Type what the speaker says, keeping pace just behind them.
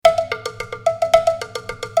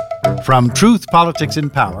From Truth, Politics,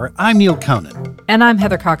 and Power, I'm Neil Conan. And I'm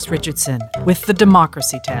Heather Cox Richardson with The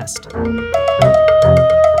Democracy Test.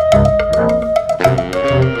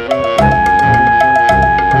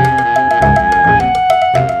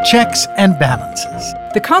 Checks and balances.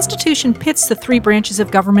 The Constitution pits the three branches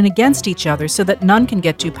of government against each other so that none can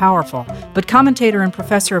get too powerful. But commentator and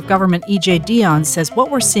professor of government E.J. Dionne says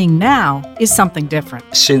what we're seeing now is something different.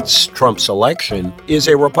 Since Trump's election, is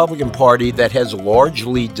a Republican Party that has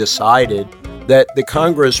largely decided that the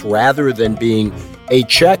Congress, rather than being a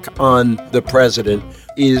check on the president,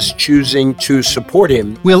 is choosing to support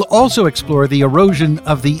him. We'll also explore the erosion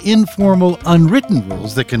of the informal, unwritten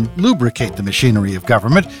rules that can lubricate the machinery of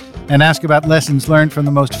government and ask about lessons learned from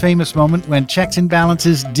the most famous moment when checks and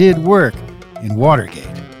balances did work in Watergate.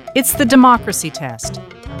 It's The Democracy Test,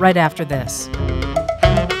 right after this.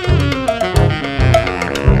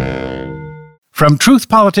 From Truth,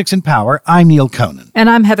 Politics, and Power, I'm Neil Conan. And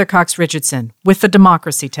I'm Heather Cox Richardson with The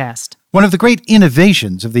Democracy Test. One of the great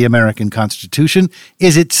innovations of the American Constitution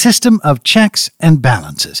is its system of checks and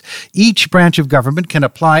balances. Each branch of government can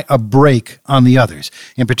apply a brake on the others.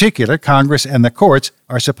 In particular, Congress and the courts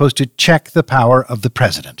are supposed to check the power of the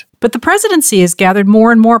president. But the presidency has gathered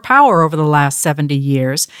more and more power over the last 70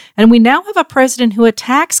 years, and we now have a president who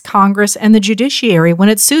attacks Congress and the judiciary when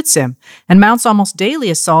it suits him, and mounts almost daily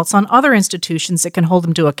assaults on other institutions that can hold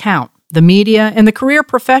him to account. The media, and the career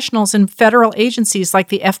professionals in federal agencies like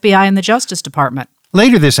the FBI and the Justice Department.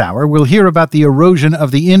 Later this hour, we'll hear about the erosion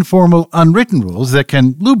of the informal, unwritten rules that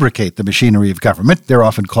can lubricate the machinery of government. They're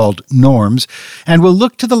often called norms. And we'll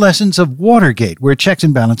look to the lessons of Watergate, where checks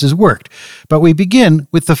and balances worked. But we begin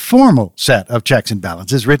with the formal set of checks and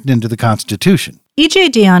balances written into the Constitution. E.J.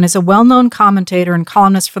 Dionne is a well-known commentator and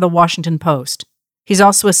columnist for the Washington Post. He's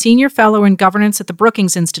also a senior fellow in governance at the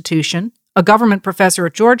Brookings Institution, a government professor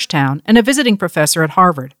at Georgetown, and a visiting professor at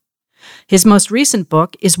Harvard. His most recent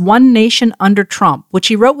book is One Nation Under Trump, which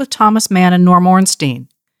he wrote with Thomas Mann and Norm Ornstein.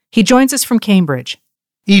 He joins us from Cambridge.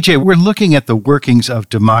 E.J., we're looking at the workings of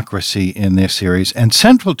democracy in this series, and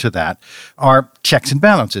central to that are checks and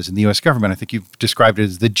balances in the U.S. government. I think you've described it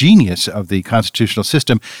as the genius of the constitutional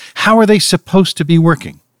system. How are they supposed to be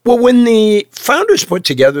working? Well, when the founders put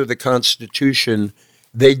together the Constitution,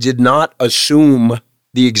 they did not assume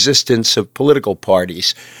the existence of political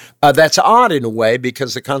parties. That's odd in a way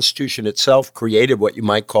because the Constitution itself created what you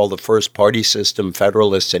might call the first party system,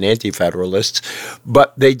 Federalists and Anti-Federalists,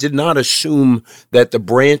 but they did not assume that the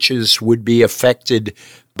branches would be affected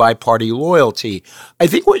by party loyalty. I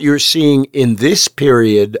think what you're seeing in this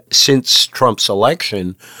period since Trump's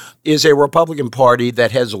election is a Republican Party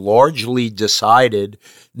that has largely decided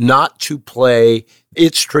not to play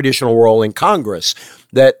its traditional role in Congress,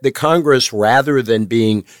 that the Congress, rather than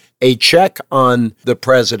being a check on the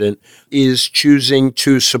president, is choosing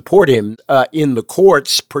to support him in the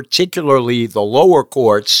courts, particularly the lower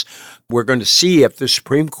courts. We're going to see if the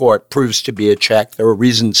Supreme Court proves to be a check. There are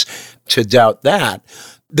reasons to doubt that.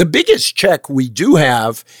 The biggest check we do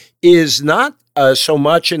have is not so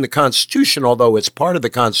much in the Constitution, although it's part of the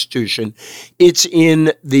Constitution. It's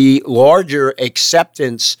in the larger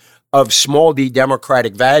acceptance of small d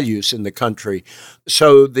democratic values in the country.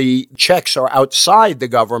 So the checks are outside the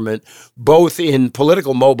government, both in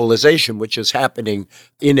political mobilization, which is happening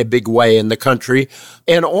in a big way in the country,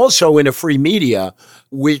 and also in a free media,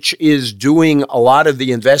 which is doing a lot of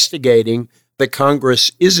the investigating that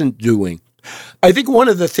Congress isn't doing. I think one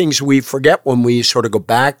of the things we forget when we sort of go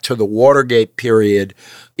back to the Watergate period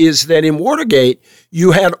is that in Watergate,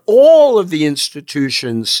 you had all of the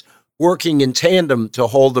institutions working in tandem to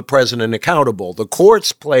hold the president accountable. The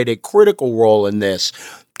courts played a critical role in this.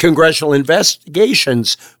 Congressional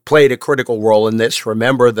investigations played a critical role in this.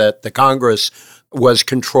 Remember that the Congress was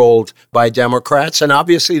controlled by Democrats, and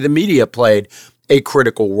obviously the media played a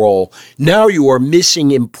critical role. Now you are missing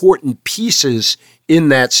important pieces in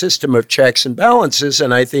that system of checks and balances,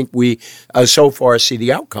 and I think we so far see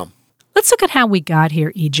the outcome. Let's look at how we got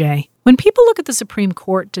here, EJ. When people look at the Supreme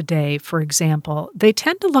Court today, for example, they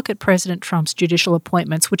tend to look at President Trump's judicial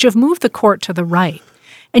appointments, which have moved the court to the right.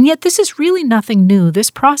 And yet this is really nothing new. This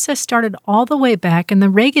process started all the way back in the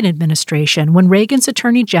Reagan administration when Reagan's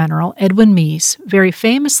Attorney General, Edwin Meese, very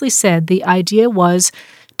famously said the idea was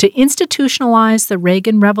to institutionalize the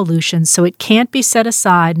Reagan Revolution so it can't be set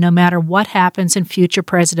aside no matter what happens in future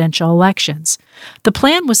presidential elections. The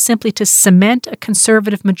plan was simply to cement a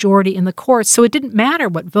conservative majority in the courts so it didn't matter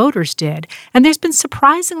what voters did, and there's been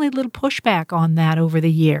surprisingly little pushback on that over the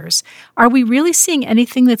years. Are we really seeing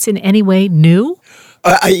anything that's in any way new?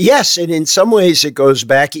 Yes, and in some ways it goes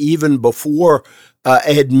back even before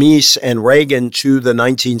Ed Meese and Reagan to the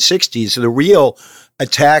 1960s. The real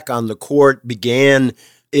attack on the court began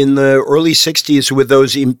in the early 60s with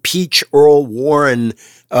those impeach Earl Warren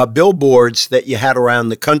billboards that you had around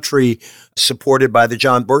the country, supported by the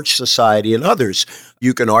John Birch Society and others.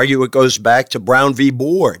 You can argue it goes back to Brown v.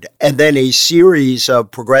 Board, and then a series of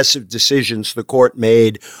progressive decisions the court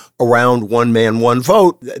made around one man, one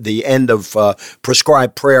vote, the end of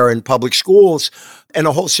prescribed prayer in public schools, and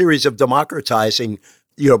a whole series of democratizing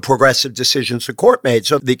progressive decisions the court made.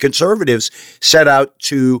 So the conservatives set out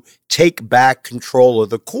to take back control of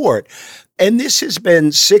the court. And this has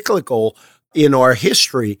been cyclical in our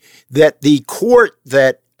history, that the court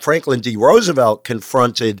that Franklin D. Roosevelt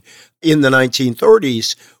confronted in the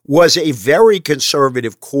 1930s was a very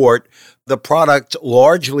conservative court, the product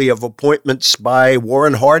largely of appointments by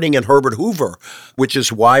Warren Harding and Herbert Hoover, which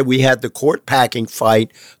is why we had the court packing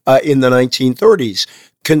fight in the 1930s.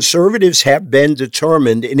 Conservatives have been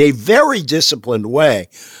determined in a very disciplined way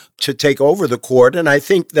to take over the court. And I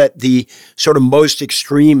think that the sort of most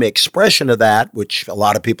extreme expression of that, which a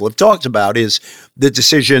lot of people have talked about, is the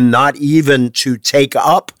decision not even to take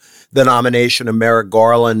up the nomination of Merrick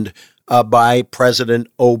Garland by President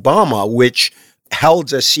Obama, which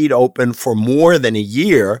held a seat open for more than a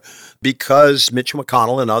year because Mitch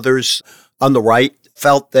McConnell and others on the right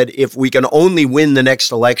felt that if we can only win the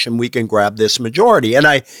next election, we can grab this majority. And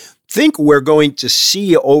I think we're going to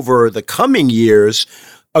see over the coming years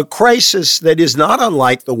a crisis that is not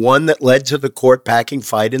unlike the one that led to the court packing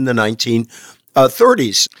fight in the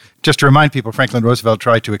 1930s. Just to remind people, Franklin Roosevelt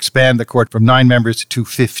tried to expand the court from 9 members to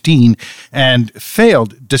 15 and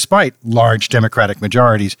failed despite large Democratic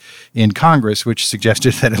majorities in Congress, which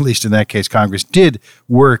suggested that, at least in that case, Congress did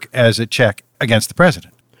work as a check against the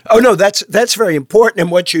president. Oh, no, that's very important. And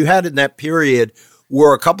what you had in that period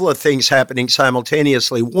were a couple of things happening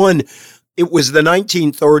simultaneously. One, it was the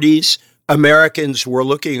 1930s. Americans were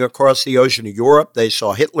looking across the ocean to Europe. They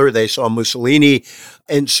saw Hitler, they saw Mussolini.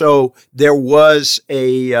 And so there was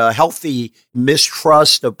a healthy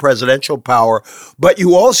mistrust of presidential power. But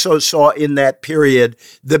you also saw in that period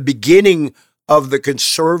the beginning of the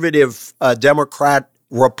conservative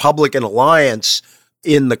Democrat-Republican alliance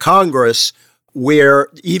in the Congress, where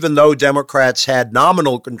even though Democrats had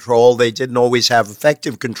nominal control, they didn't always have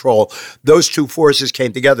effective control. Those two forces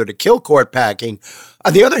came together to kill court packing.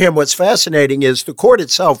 On the other hand, what's fascinating is the court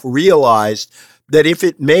itself realized that if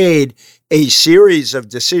it made a series of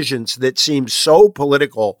decisions that seemed so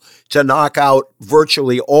political to knock out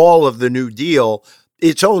virtually all of the New Deal,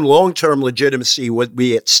 its own long-term legitimacy would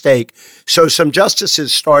be at stake. So some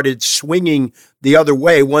justices started swinging the other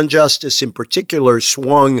way. One justice in particular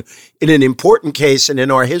swung in an important case, and in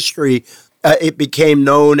our history, it became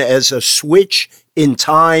known as a switch in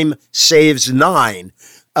time saves 9,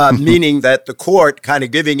 meaning that the court, kind of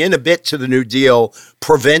giving in a bit to the New Deal,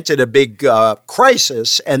 prevented a big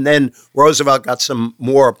crisis, and then Roosevelt got some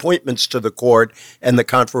more appointments to the court, and the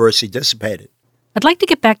controversy dissipated. I'd like to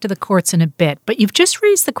get back to the courts in a bit, but you've just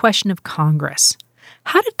raised the question of Congress.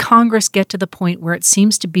 How did Congress get to the point where it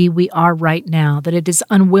seems to be we are right now, that it is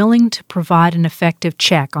unwilling to provide an effective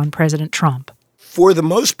check on President Trump? For the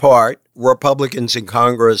most part, Republicans in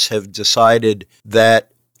Congress have decided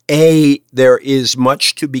that, A, there is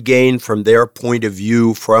much to be gained from their point of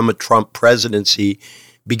view from a Trump presidency,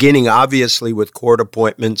 beginning obviously with court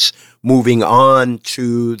appointments, moving on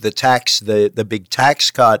to the big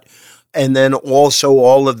tax cut, and then also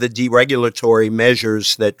all of the deregulatory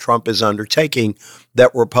measures that Trump is undertaking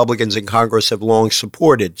that Republicans in Congress have long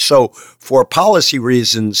supported. So for policy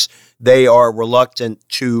reasons, they are reluctant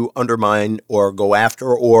to undermine or go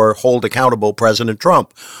after or hold accountable President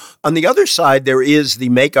Trump. On the other side, there is the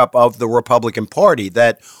makeup of the Republican Party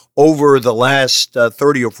that over the last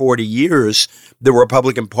 30 or 40 years, the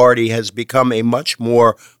Republican Party has become a much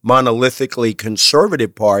more monolithically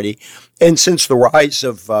conservative party. And since the rise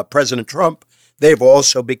of President Trump, they've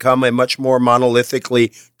also become a much more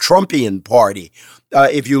monolithically Trumpian party.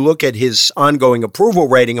 If you look at his ongoing approval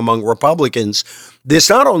rating among Republicans, this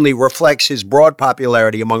not only reflects his broad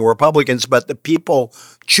popularity among Republicans, but the people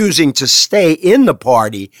choosing to stay in the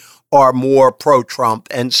party are more pro-Trump,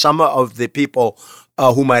 and some of the people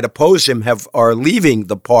who might oppose him are leaving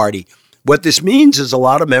the party. What this means is a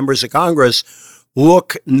lot of members of Congress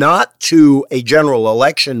look not to a general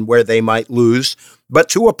election where they might lose, but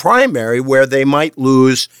to a primary where they might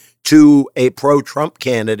lose to a pro-Trump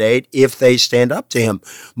candidate if they stand up to him.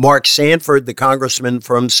 Mark Sanford, the congressman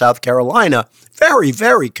from South Carolina, very,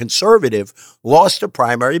 very conservative, lost a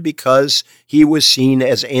primary because he was seen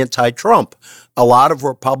as anti-Trump. A lot of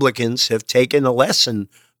Republicans have taken a lesson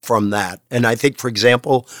from that. And I think, for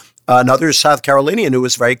example, another South Carolinian who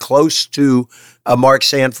was very close to Mark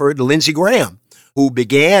Sanford, Lindsey Graham, who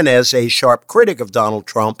began as a sharp critic of Donald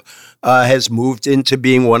Trump, has moved into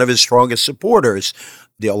being one of his strongest supporters.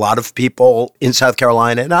 A lot of people in South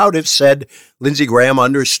Carolina and out have said Lindsey Graham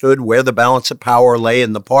understood where the balance of power lay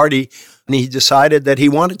in the party, and he decided that he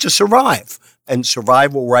wanted to survive. And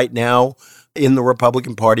survival right now in the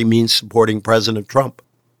Republican Party means supporting President Trump.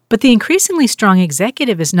 But the increasingly strong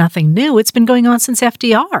executive is nothing new. It's been going on since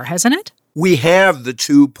FDR, hasn't it? We have the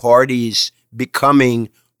two parties becoming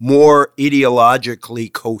more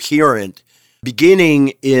ideologically coherent,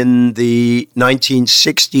 beginning in the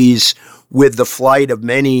 1960s with the flight of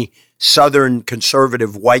many Southern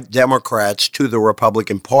conservative white Democrats to the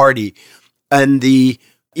Republican Party and the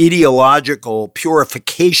ideological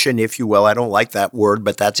purification, if you will, I don't like that word,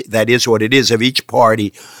 but that is what it is, of each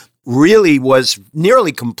party, really was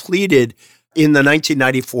nearly completed in the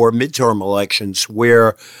 1994 midterm elections,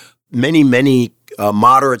 where many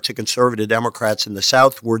moderate to conservative Democrats in the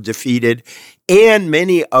South were defeated, and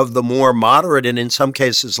many of the more moderate and in some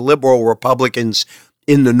cases liberal Republicans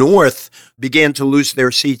in the North began to lose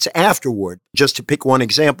their seats afterward. Just to pick one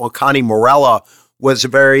example, Connie Morella was a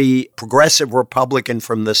very progressive Republican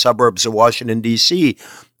from the suburbs of Washington, D.C.,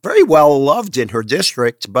 very well loved in her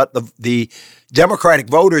district, but the Democratic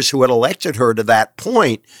voters who had elected her to that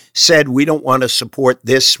point said, we don't want to support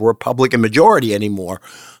this Republican majority anymore.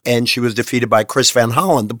 And she was defeated by Chris Van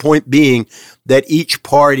Hollen. The point being that each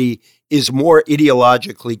party is more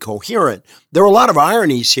ideologically coherent. There are a lot of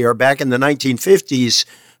ironies here. Back in the 1950s,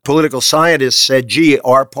 political scientists said, gee,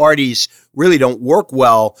 our parties really don't work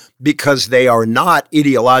well because they are not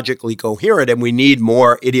ideologically coherent, and we need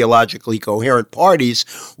more ideologically coherent parties.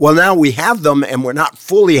 Well, now we have them, and we're not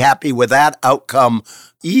fully happy with that outcome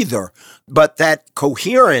either. But that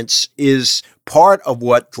coherence is part of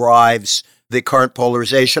what drives the current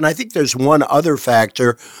polarization. I think there's one other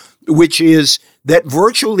factor, which is that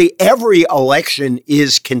virtually every election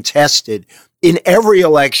is contested. In every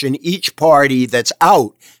election, each party that's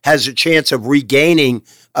out has a chance of regaining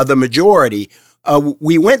the majority.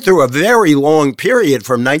 We went through a very long period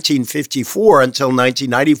from 1954 until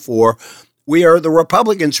 1994 where the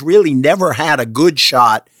Republicans really never had a good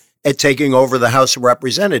shot at taking over the House of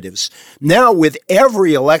Representatives. Now, with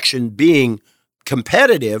every election being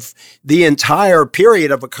competitive, the entire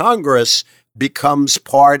period of a Congress becomes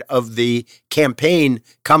part of the campaign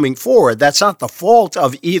coming forward. That's not the fault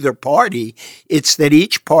of either party. It's that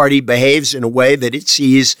each party behaves in a way that it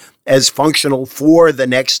sees as functional for the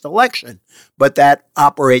next election. But that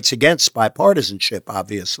operates against bipartisanship,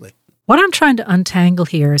 obviously. What I'm trying to untangle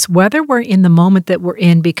here is whether we're in the moment that we're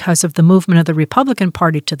in because of the movement of the Republican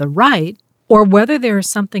Party to the right, or whether there is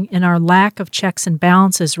something in our lack of checks and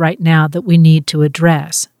balances right now that we need to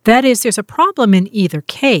address. That is, there's a problem in either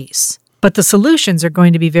case, but the solutions are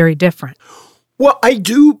going to be very different. Well, I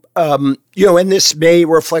do, and this may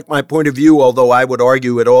reflect my point of view, although I would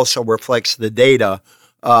argue it also reflects the data.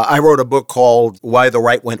 I wrote a book called Why the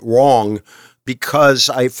Right Went Wrong, because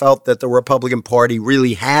I felt that the Republican Party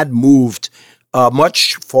really had moved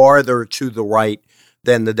much farther to the right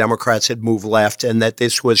than the Democrats had moved left, and that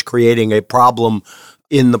this was creating a problem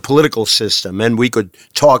in the political system. And we could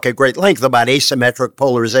talk at great length about asymmetric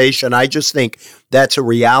polarization. I just think that's a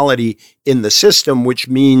reality in the system, which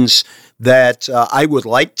means that I would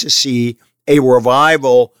like to see a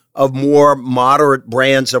revival of more moderate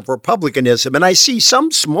brands of republicanism. And I see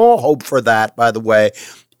some small hope for that, by the way,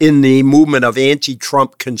 in the movement of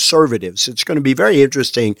anti-Trump conservatives. It's going to be very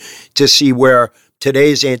interesting to see where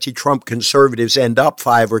today's anti-Trump conservatives end up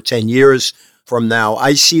 5 or 10 years from now.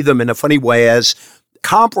 I see them in a funny way as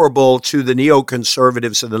comparable to the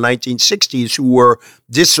neoconservatives of the 1960s who were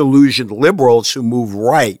disillusioned liberals who moved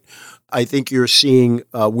right. I think you're seeing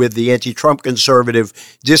with the anti-Trump conservative,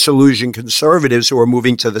 disillusioned conservatives who are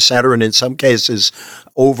moving to the center and in some cases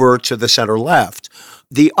over to the center left.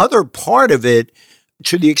 The other part of it,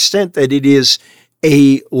 to the extent that it is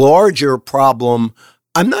a larger problem,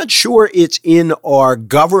 I'm not sure it's in our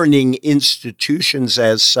governing institutions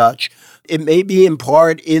as such. It may be in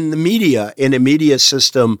part in the media, in a media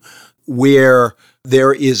system where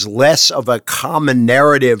there is less of a common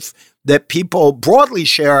narrative that people broadly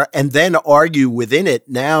share and then argue within it.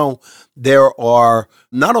 Now there are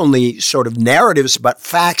not only sort of narratives, but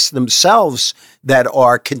facts themselves that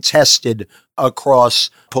are contested across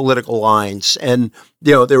political lines. And,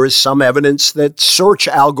 there is some evidence that search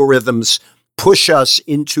algorithms push us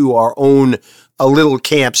into our own little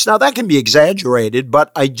camps. Now, that can be exaggerated,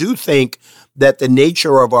 but I do think that the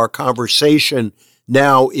nature of our conversation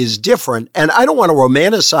now is different. And I don't want to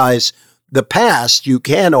romanticize the past, you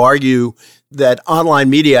can argue that online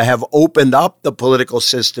media have opened up the political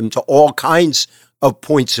system to all kinds of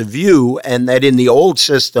points of view, and that in the old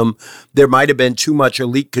system, there might have been too much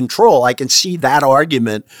elite control. I can see that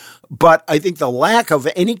argument. But I think the lack of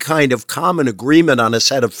any kind of common agreement on a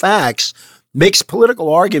set of facts makes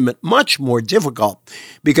political argument much more difficult.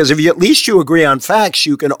 Because if at least you agree on facts,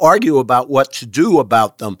 you can argue about what to do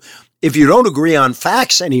about them. If you don't agree on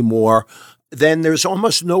facts anymore, then there's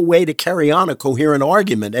almost no way to carry on a coherent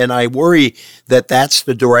argument. And I worry that that's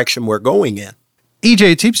the direction we're going in.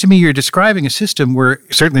 EJ, it seems to me you're describing a system where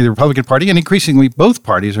certainly the Republican Party and increasingly both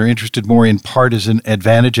parties are interested more in partisan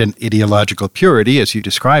advantage and ideological purity, as you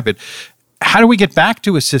describe it. How do we get back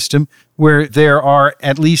to a system where there are,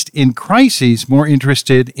 at least in crises, more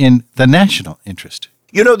interested in the national interest?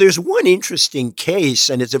 You know, there's one interesting case,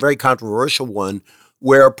 and it's a very controversial one,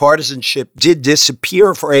 where partisanship did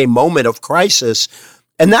disappear for a moment of crisis,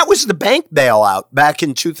 and that was the bank bailout back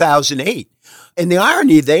in 2008. And the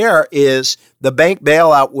irony there is the bank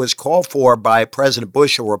bailout was called for by President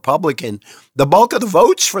Bush, a Republican. The bulk of the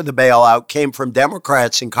votes for the bailout came from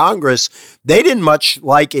Democrats in Congress. They didn't much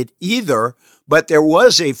like it either, but there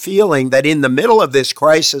was a feeling that in the middle of this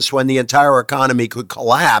crisis, when the entire economy could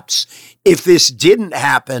collapse, if this didn't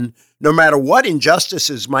happen, no matter what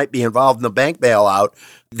injustices might be involved in the bank bailout,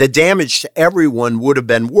 the damage to everyone would have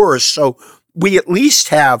been worse. So we at least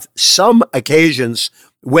have some occasions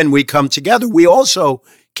when we come together. We also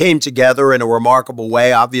came together in a remarkable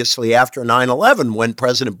way, obviously, after 9/11, when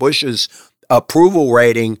President Bush's approval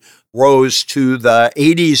rating rose to the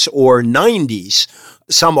 80s or 90s.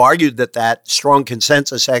 Some argued that that strong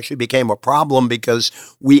consensus actually became a problem because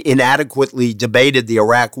we inadequately debated the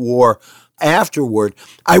Iraq War afterward.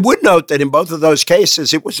 I would note that in both of those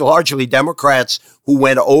cases, it was largely Democrats who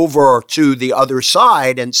went over to the other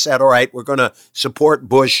side and said, all right, we're going to support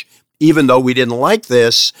Bush even though we didn't like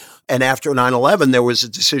this. And after 9/11, there was a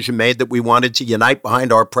decision made that we wanted to unite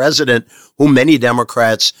behind our president, whom many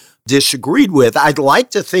Democrats disagreed with. I'd like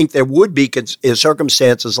to think there would be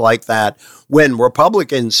circumstances like that when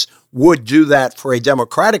Republicans would do that for a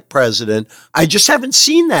Democratic president. I just haven't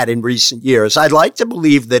seen that in recent years. I'd like to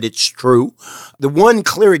believe that it's true. The one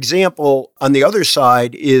clear example on the other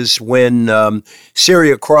side is when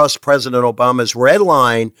Syria crossed President Obama's red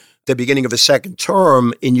line the beginning of his second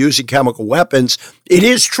term in using chemical weapons. It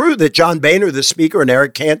is true that John Boehner, the speaker, and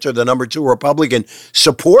Eric Cantor, the number 2 Republican,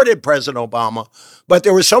 supported President Obama, but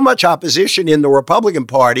there was so much opposition in the Republican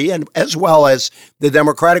Party and as well as the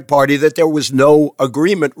Democratic Party that there was no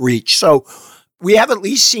agreement reached. So we have at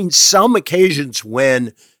least seen some occasions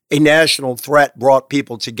when a national threat brought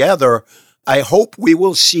people together. I hope we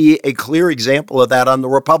will see a clear example of that on the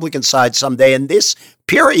Republican side someday. In this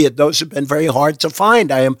period, those have been very hard to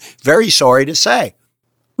find, I am very sorry to say.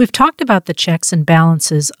 We've talked about the checks and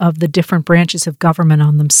balances of the different branches of government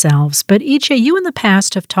on themselves, but EJ, you in the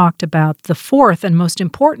past have talked about the fourth and most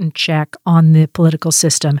important check on the political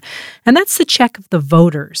system, and that's the check of the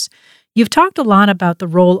voters. You've talked a lot about the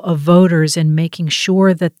role of voters in making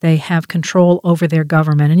sure that they have control over their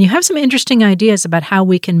government, and you have some interesting ideas about how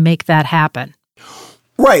we can make that happen.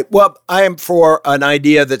 Right. Well, I am for an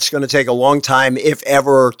idea that's going to take a long time, if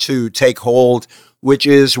ever, to take hold, which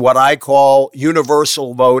is what I call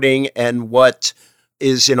universal voting and what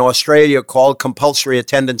is in Australia called compulsory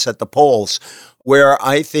attendance at the polls, where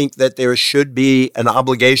I think that there should be an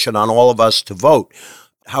obligation on all of us to vote.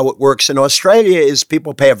 How it works in Australia is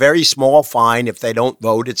people pay a very small fine if they don't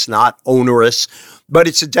vote. It's not onerous, but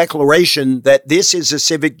it's a declaration that this is a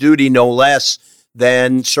civic duty no less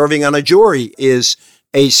than serving on a jury is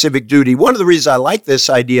a civic duty. One of the reasons I like this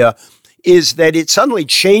idea is that it suddenly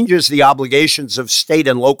changes the obligations of state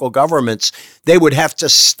and local governments. They would have to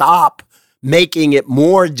stop making it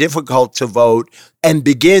more difficult to vote and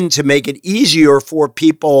begin to make it easier for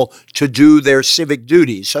people to do their civic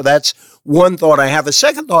duties. So that's one thought I have. A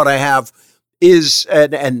second thought I have is,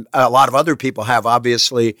 and a lot of other people have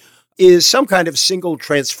obviously, is some kind of single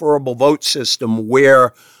transferable vote system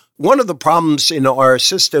where one of the problems in our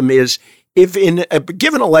system is if in a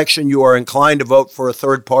given election you are inclined to vote for a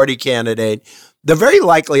third-party candidate, the very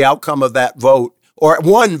likely outcome of that vote, or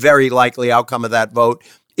one very likely outcome of that vote,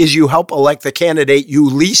 is you help elect the candidate you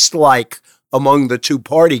least like among the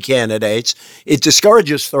two-party candidates. It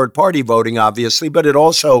discourages third-party voting, obviously, but it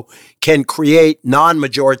also can create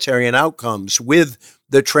non-majoritarian outcomes. With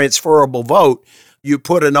the transferable vote, you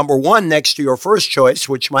put a number 1 next to your first choice,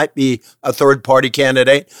 which might be a third-party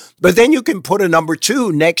candidate, but then you can put a number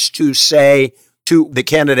 2 next to, say, to the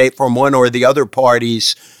candidate from one or the other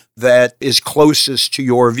parties that is closest to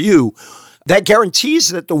your view. that guarantees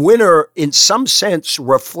that the winner, in some sense,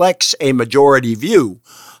 reflects a majority view,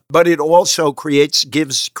 but it also creates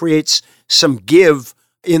some give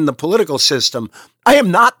in the political system. I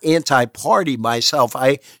am not anti-party myself.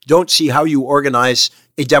 I don't see how you organize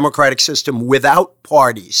a democratic system without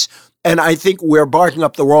parties. And I think we're barking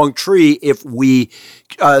up the wrong tree if we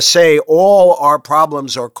say all our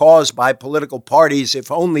problems are caused by political parties,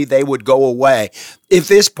 if only they would go away. If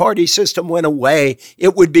this party system went away,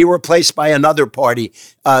 it would be replaced by another party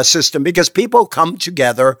system, because people come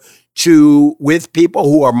together with people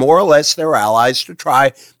who are more or less their allies to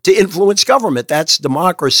try to influence government. That's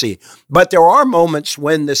democracy. But there are moments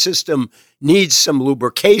when the system needs some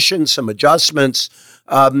lubrication, some adjustments,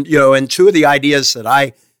 and two of the ideas that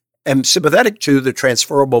I am sympathetic to, the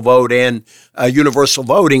transferable vote and universal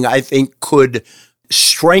voting, I think could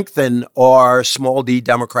strengthen our small d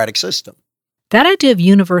democratic system. That idea of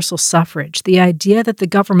universal suffrage, the idea that the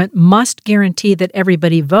government must guarantee that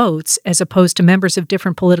everybody votes, as opposed to members of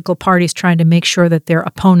different political parties trying to make sure that their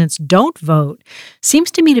opponents don't vote, seems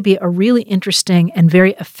to me to be a really interesting and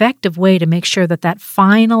very effective way to make sure that that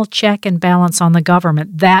final check and balance on the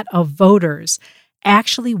government, that of voters,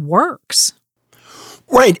 actually works.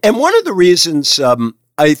 Right. And one of the reasons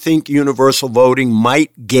I think universal voting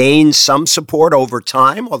might gain some support over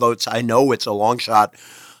time, although I know it's a long shot,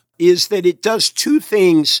 is that it does two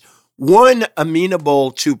things, one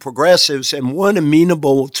amenable to progressives and one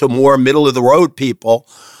amenable to more middle-of-the-road people.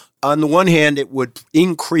 On the one hand, it would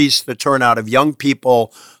increase the turnout of young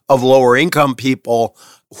people, of lower-income people,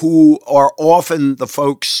 who are often the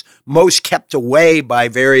folks most kept away by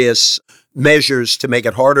various measures to make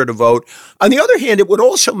it harder to vote. On the other hand, it would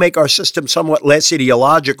also make our system somewhat less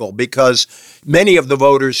ideological, because many of the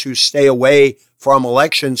voters who stay away from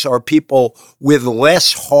elections are people with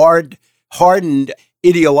less hardened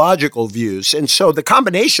ideological views. And so the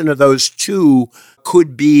combination of those two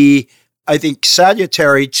could be, I think,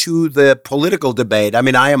 salutary to the political debate. I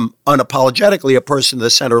mean, I am unapologetically a person of the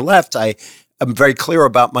center left. I'm very clear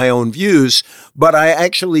about my own views, but I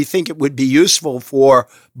actually think it would be useful for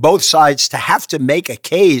both sides to have to make a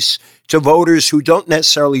case to voters who don't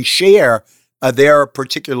necessarily share their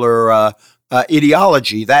particular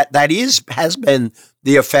ideology. That has been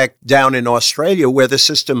the effect down in Australia, where the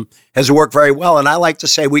system has worked very well. And I like to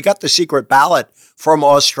say we got the secret ballot from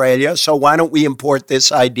Australia, so why don't we import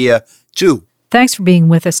this idea too? Thanks for being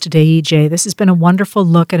with us today, E.J. This has been a wonderful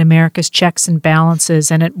look at America's checks and balances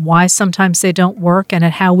and at why sometimes they don't work and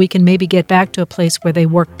at how we can maybe get back to a place where they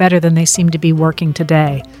work better than they seem to be working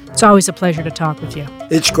today. It's always a pleasure to talk with you.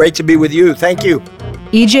 It's great to be with you. Thank you.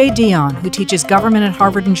 E.J. Dionne, who teaches government at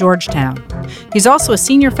Harvard and Georgetown. He's also a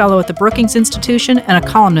senior fellow at the Brookings Institution and a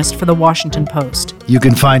columnist for the Washington Post. You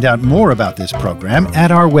can find out more about this program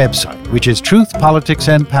at our website, which is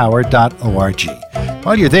truthpoliticsandpower.org.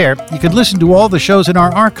 While you're there, you can listen to all the shows in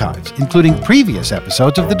our archives, including previous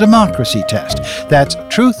episodes of The Democracy Test. That's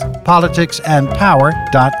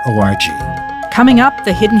truthpoliticsandpower.org. Coming up,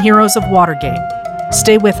 the hidden heroes of Watergate.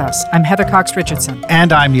 Stay with us. I'm Heather Cox Richardson.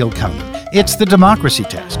 And I'm Neil Conan. It's The Democracy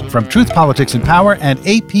Test from Truth, Politics, and Power and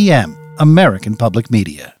APM, American Public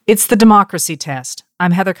Media. It's The Democracy Test.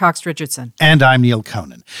 I'm Heather Cox Richardson. And I'm Neil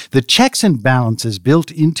Conan. The checks and balances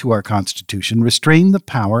built into our Constitution restrain the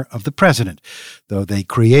power of the president. Though they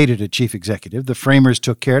created a chief executive, the framers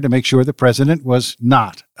took care to make sure the president was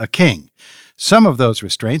not a king. Some of those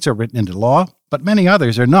restraints are written into law, but many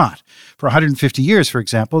others are not. For 150 years, for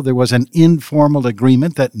example, there was an informal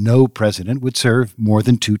agreement that no president would serve more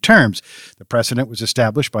than 2 terms. The precedent was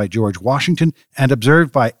established by George Washington and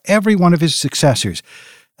observed by every one of his successors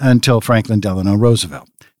until Franklin Delano Roosevelt.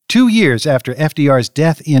 2 years after FDR's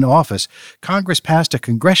death in office, Congress passed a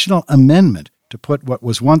congressional amendment to put what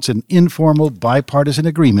was once an informal bipartisan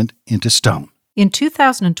agreement into stone. In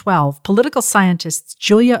 2012, political scientists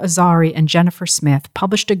Julia Azari and Jennifer Smith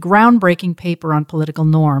published a groundbreaking paper on political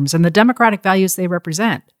norms and the democratic values they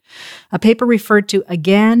represent. A paper referred to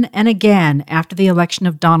again and again after the election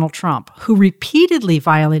of Donald Trump, who repeatedly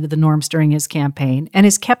violated the norms during his campaign and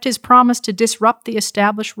has kept his promise to disrupt the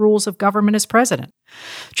established rules of government as president.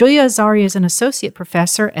 Julia Azari is an associate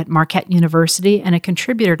professor at Marquette University and a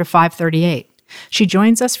contributor to 538. She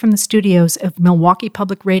joins us from the studios of Milwaukee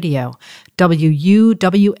Public Radio,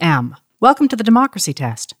 WUWM. Welcome to the Democracy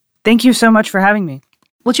Test. Thank you so much for having me.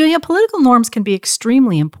 Well, Julia, political norms can be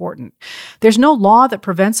extremely important. There's no law that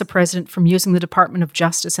prevents a president from using the Department of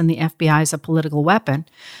Justice and the FBI as a political weapon.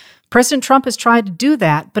 President Trump has tried to do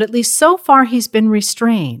that, but at least so far he's been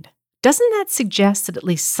restrained. Doesn't that suggest that at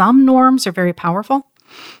least some norms are very powerful?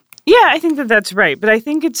 Yeah, I think that that's right. But I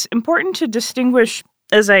think it's important to distinguish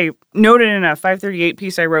as I noted in a 538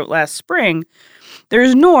 piece I wrote last spring,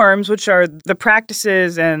 there's norms, which are the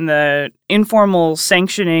practices and the informal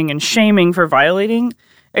sanctioning and shaming for violating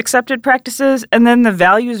accepted practices. And then the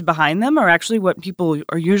values behind them are actually what people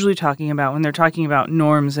are usually talking about when they're talking about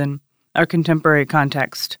norms in our contemporary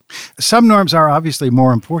context. Some norms are obviously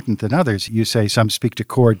more important than others. You say some speak to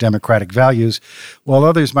core democratic values, while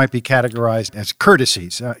others might be categorized as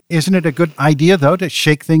courtesies. Isn't it a good idea, though, to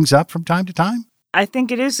shake things up from time to time? I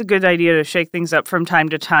think it is a good idea to shake things up from time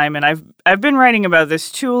to time. And I've been writing about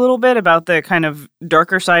this, too, a little bit, about the kind of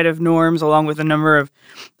darker side of norms, along with a number of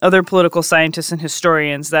other political scientists and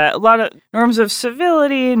historians, that a lot of norms of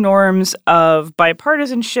civility, norms of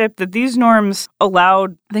bipartisanship, that these norms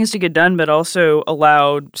allowed things to get done, but also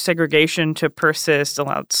allowed segregation to persist,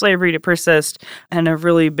 allowed slavery to persist, and have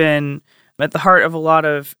really been at the heart of a lot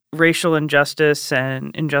of racial injustice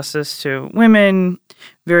and injustice to women,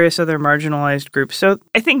 various other marginalized groups. So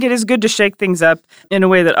I think it is good to shake things up in a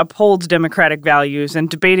way that upholds democratic values, and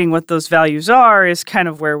debating what those values are is kind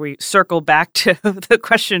of where we circle back to the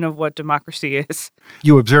question of what democracy is.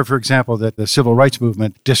 You observe, for example, that the civil rights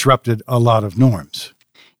movement disrupted a lot of norms.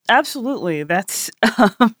 Absolutely. That's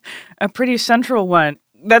a pretty central one.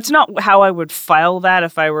 That's not how I would file that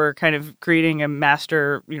if I were kind of creating a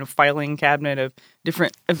master, filing cabinet of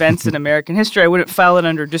different events in American history. I wouldn't file it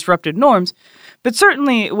under disrupted norms, but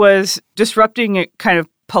certainly it was disrupting a kind of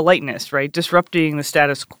politeness, right? Disrupting the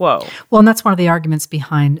status quo. Well, and that's one of the arguments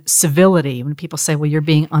behind civility. When people say, well, you're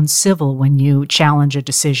being uncivil when you challenge a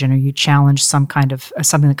decision or you challenge some kind of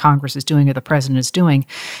something that Congress is doing or the president is doing.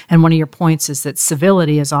 And one of your points is that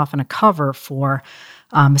civility is often a cover for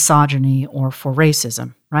misogyny or for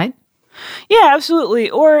racism, right? Yeah, absolutely.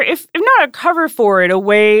 Or if not a cover for it, a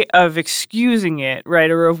way of excusing it,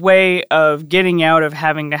 right? Or a way of getting out of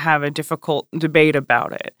having to have a difficult debate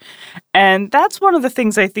about it. And that's one of the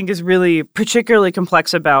things I think is really particularly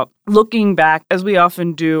complex about looking back, as we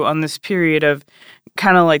often do, on this period of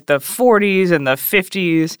kind of like the 40s and the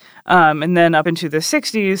 50s, and then up into the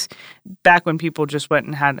 60s, back when people just went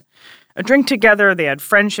and had a drink together, they had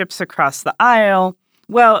friendships across the aisle.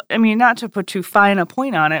 Well, I mean, not to put too fine a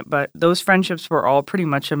point on it, but those friendships were all pretty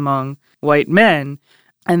much among white men.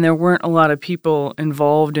 And there weren't a lot of people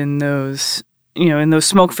involved in those, in those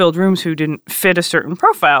smoke-filled rooms who didn't fit a certain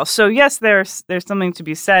profile. So yes, there's something to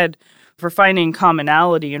be said for finding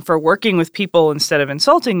commonality and for working with people instead of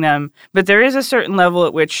insulting them. But there is a certain level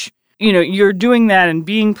at which, you're doing that and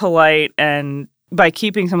being polite, and by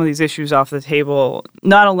keeping some of these issues off the table,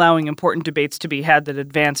 not allowing important debates to be had that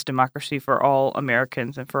advance democracy for all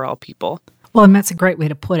Americans and for all people. Well, and that's a great way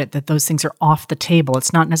to put it, that those things are off the table.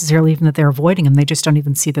 It's not necessarily even that they're avoiding them. They just don't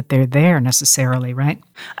even see that they're there necessarily, right?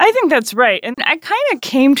 I think that's right. And I kind of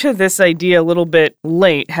came to this idea a little bit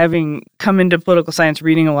late, having come into political science,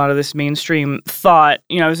 reading a lot of this mainstream thought.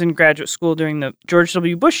 I was in graduate school during the George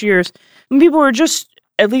W. Bush years, and people were just,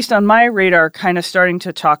 at least on my radar, kind of starting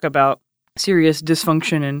to talk about serious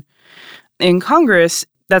dysfunction in Congress.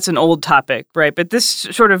 That's an old topic, right? But this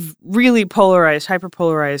sort of really polarized,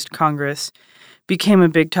 hyper-polarized Congress became a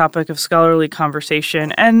big topic of scholarly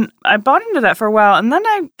conversation. And I bought into that for a while. And then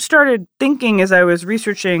I started thinking, as I was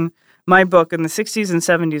researching my book, in the 60s and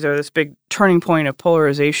 70s are this big turning point of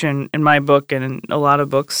polarization in my book and in a lot of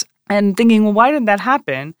books, and thinking, well, why did that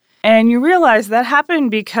happen? And you realize that happened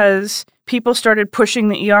because people started pushing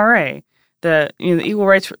the ERA. The Equal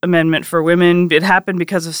Rights Amendment for women, it happened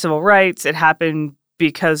because of civil rights. It happened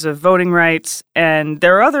because of voting rights. And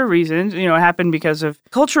there are other reasons. It happened because of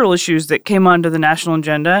cultural issues that came onto the national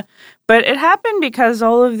agenda. But it happened because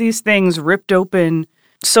all of these things ripped open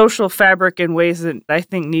social fabric in ways that I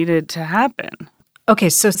think needed to happen. Okay,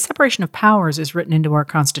 so separation of powers is written into our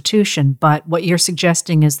Constitution, but what you're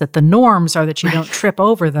suggesting is that the norms are that you don't trip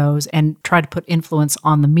over those and try to put influence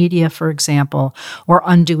on the media, for example, or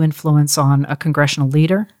undue influence on a congressional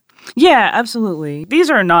leader? Yeah, absolutely. These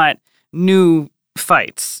are not new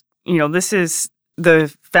fights. This is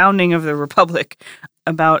the founding of the Republic.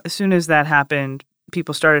 About as soon as that happened,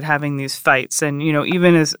 people started having these fights. And,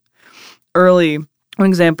 even as early, one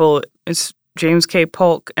example is James K.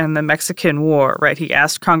 Polk and the Mexican War, right? He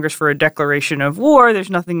asked Congress for a declaration of war. There's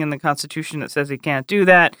nothing in the Constitution that says he can't do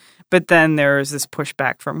that. But then there is this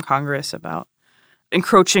pushback from Congress about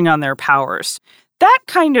encroaching on their powers. That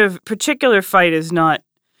kind of particular fight is not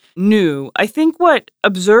new. I think what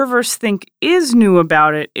observers think is new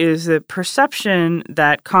about it is the perception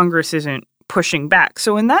that Congress isn't pushing back.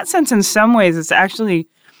 So in that sense, in some ways, it's actually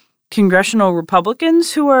congressional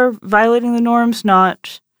Republicans who are violating the norms,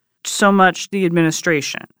 not so much the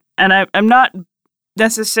administration. And I'm not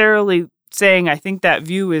necessarily saying I think that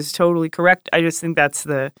view is totally correct. I just think that's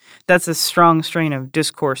a strong strain of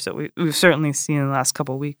discourse that we've certainly seen in the last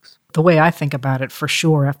couple of weeks. The way I think about it, for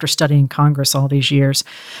sure, after studying Congress all these years.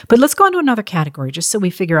 But let's go on to another category, just so we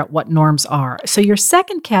figure out what norms are. So your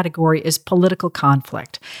second category is political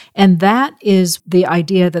conflict. And that is the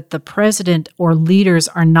idea that the president or leaders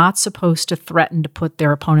are not supposed to threaten to put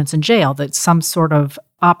their opponents in jail, that some sort of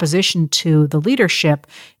opposition to the leadership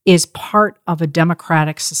is part of a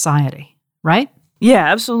democratic society, right? Yeah,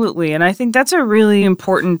 absolutely. And I think that's a really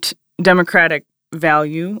important democratic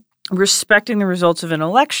value. Respecting the results of an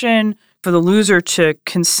election, for the loser to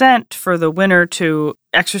consent, for the winner to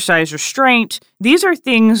exercise restraint. These are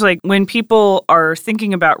things like when people are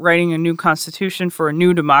thinking about writing a new constitution for a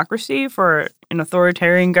new democracy, for an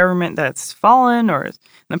authoritarian government that's fallen or is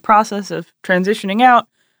in the process of transitioning out.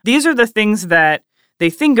 These are the things that they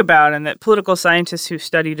think about and that political scientists who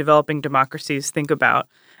study developing democracies think about.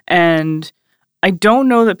 And I don't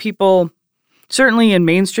know that people... Certainly in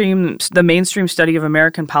the mainstream study of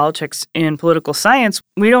American politics in political science,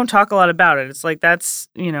 we don't talk a lot about it. It's like that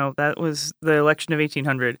was the election of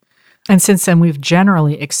 1800. And since then, we've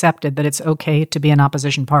generally accepted that it's okay to be an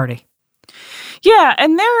opposition party. Yeah,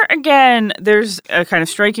 and there again, there's a kind of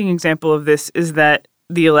striking example of this is that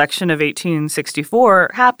the election of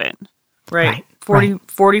 1864 happened, right?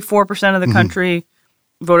 44% of the country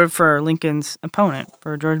voted for Lincoln's opponent,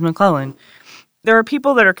 for George McClellan. There are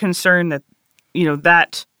people that are concerned that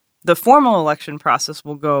that the formal election process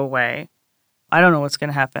will go away. I don't know what's going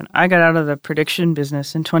to happen. I got out of the prediction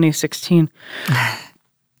business in 2016.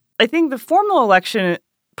 I think the formal election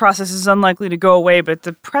process is unlikely to go away, but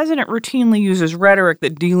the president routinely uses rhetoric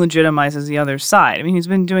that delegitimizes the other side. I mean, he's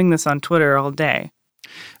been doing this on Twitter all day.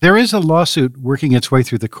 There is a lawsuit working its way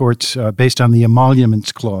through the courts based on the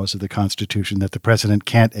emoluments clause of the Constitution that the president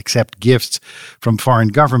can't accept gifts from foreign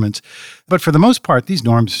governments. But for the most part, these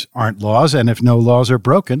norms aren't laws, and if no laws are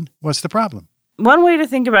broken, what's the problem? One way to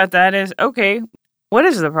think about that is, okay, what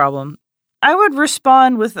is the problem? I would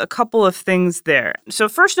respond with a couple of things there. So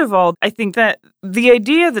first of all, I think that the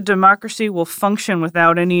idea that democracy will function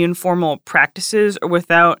without any informal practices or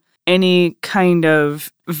without any kind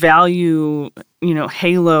of value,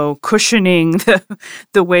 halo cushioning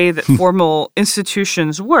the way that formal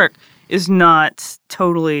institutions work is not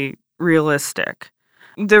totally realistic.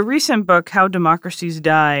 The recent book, How Democracies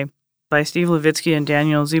Die, by Steve Levitsky and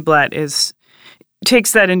Daniel Ziblatt,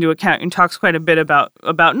 takes that into account and talks quite a bit about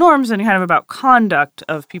norms and kind of about conduct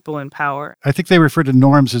of people in power. I think they refer to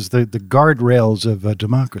norms as the guardrails of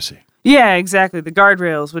democracy. Yeah, exactly. The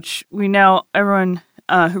guardrails, which everyone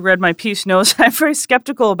who read my piece knows I'm very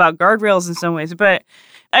skeptical about guardrails in some ways, but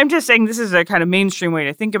I'm just saying this is a kind of mainstream way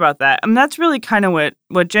to think about that. And that's really kind of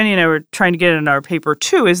what Jenny and I were trying to get in our paper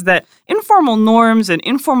too, is that informal norms and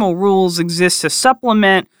informal rules exist to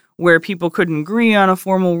supplement where people couldn't agree on a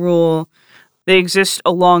formal rule. They exist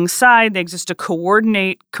alongside, they exist to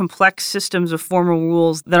coordinate complex systems of formal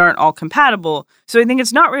rules that aren't all compatible. So I think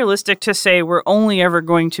it's not realistic to say we're only ever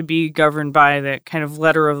going to be governed by the kind of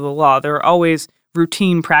letter of the law. There are always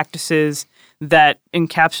routine practices that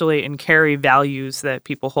encapsulate and carry values that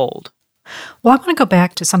people hold. Well, I want to go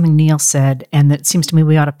back to something Neil said, and that seems to me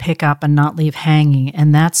we ought to pick up and not leave hanging,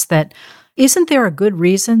 and that's that isn't there a good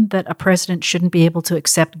reason that a president shouldn't be able to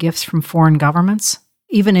accept gifts from foreign governments,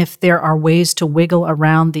 even if there are ways to wiggle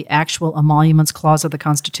around the actual emoluments clause of the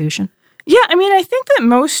Constitution? Yeah, I mean, I think that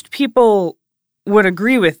most people would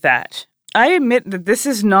agree with that. I admit that this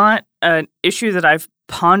is not an issue that I've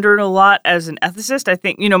pondered a lot as an ethicist. I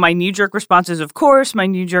think, my knee-jerk response is, of course, my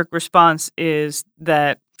knee-jerk response is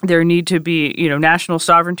that there need to be, national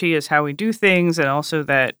sovereignty is how we do things, and also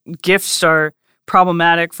that gifts are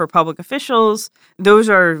problematic for public officials. Those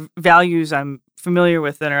are values I'm familiar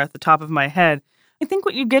with and are at the top of my head. I think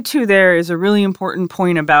what you get to there is a really important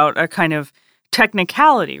point about a kind of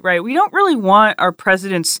technicality, right? We don't really want our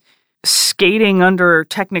presidents skating under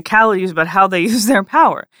technicalities about how they use their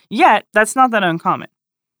power. Yet, that's not that uncommon.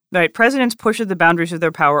 Right? Presidents push at the boundaries of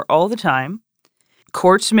their power all the time.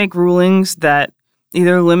 Courts make rulings that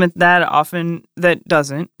either limit that, often that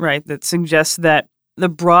doesn't, right? That suggests that the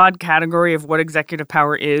broad category of what executive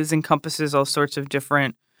power is encompasses all sorts of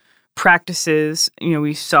different practices.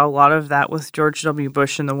 We saw a lot of that with George W.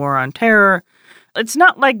 Bush and the War on Terror. It's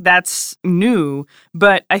not like that's new,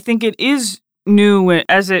 but I think it is new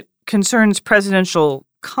as it concerns presidential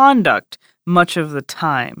conduct much of the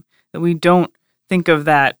time, that we don't think of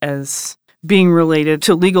that as being related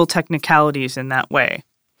to legal technicalities in that way.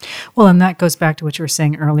 Well, and that goes back to what you were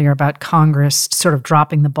saying earlier about Congress sort of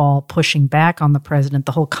dropping the ball, pushing back on the president.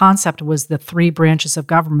 The whole concept was the three branches of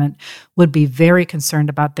government would be very concerned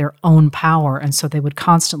about their own power, and so they would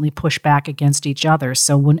constantly push back against each other.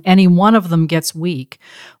 So when any one of them gets weak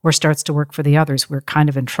or starts to work for the others, we're kind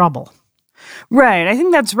of in trouble. Right. I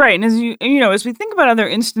think that's right. And as we think about other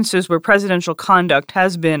instances where presidential conduct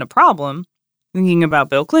has been a problem, thinking about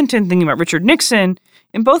Bill Clinton, thinking about Richard Nixon,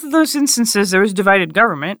 in both of those instances, there was divided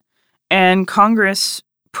government, and Congress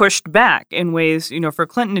pushed back in ways, for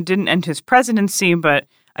Clinton, it didn't end his presidency, but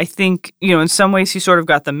I think, in some ways he sort of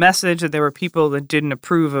got the message that there were people that didn't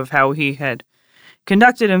approve of how he had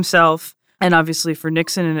conducted himself. And obviously for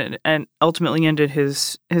Nixon, and ultimately ended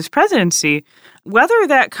his presidency. Whether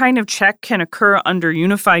that kind of check can occur under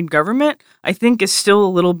unified government, I think is still a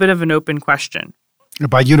little bit of an open question.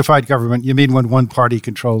 By unified government, you mean when one party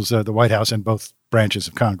controls the White House and both branches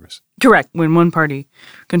of Congress? Correct. When one party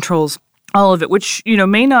controls all of it, which,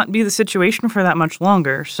 may not be the situation for that much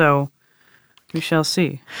longer. So we shall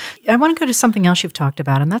see. I want to go to something else you've talked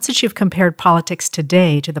about, and that's that you've compared politics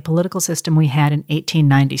today to the political system we had in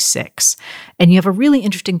 1896. And you have a really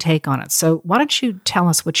interesting take on it. So why don't you tell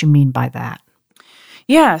us what you mean by that?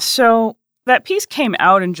 Yeah, so that piece came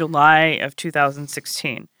out in July of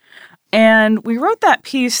 2016. And we wrote that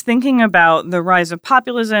piece thinking about the rise of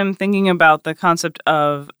populism, thinking about the concept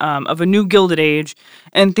of a new Gilded Age,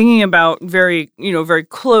 and thinking about very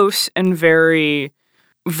close and very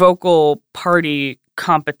vocal party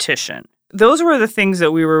competition. Those were the things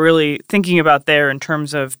that we were really thinking about there in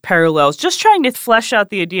terms of parallels, just trying to flesh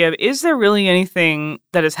out the idea of, is there really anything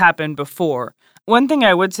that has happened before? One thing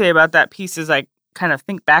I would say about that piece as I kind of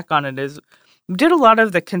think back on it is we did a lot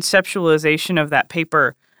of the conceptualization of that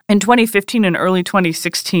paper in 2015 and early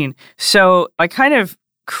 2016. So I kind of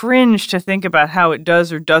cringe to think about how it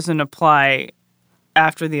does or doesn't apply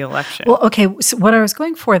after the election. Well, okay, so what I was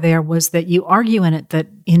going for there was that you argue in it that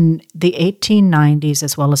in the 1890s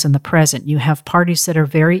as well as in the present, you have parties that are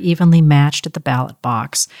very evenly matched at the ballot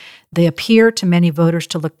box. They appear to many voters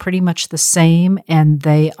to look pretty much the same, and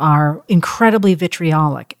they are incredibly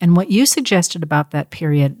vitriolic. And what you suggested about that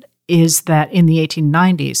period is that in the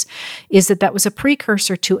 1890s, is that was a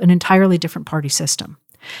precursor to an entirely different party system.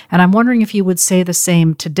 And I'm wondering if you would say the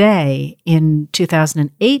same today in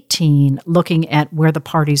 2018, looking at where the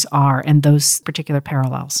parties are and those particular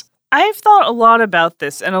parallels. I've thought a lot about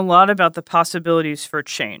this and a lot about the possibilities for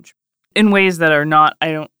change in ways that are not,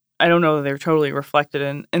 I don't know that they're totally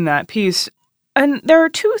reflected in that piece. And there are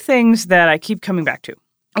two things that I keep coming back to.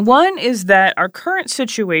 One is that our current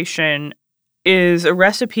situation is a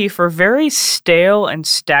recipe for very stale and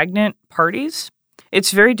stagnant parties.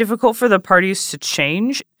 It's very difficult for the parties to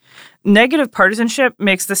change. Negative partisanship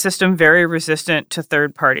makes the system very resistant to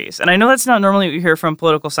third parties. And I know that's not normally what you hear from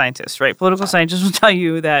political scientists, right? Political scientists will tell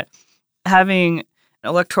you that having an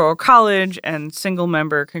electoral college and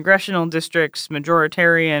single-member congressional districts,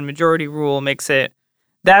 majority rule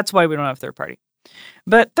that's why we don't have third party.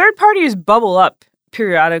 But third parties bubble up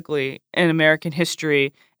periodically in American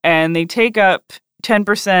history, and they take up 10%,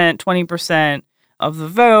 20% of the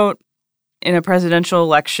vote in a presidential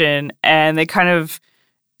election, and they kind of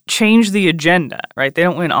change the agenda, right? They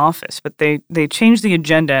don't win office, but they change the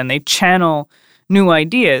agenda and they channel new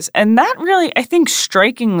ideas. And that really, I think,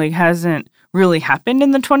 strikingly hasn't really happened in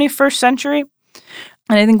the 21st century.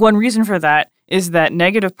 And I think one reason for that is that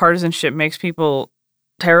negative partisanship makes people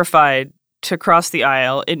terrified to cross the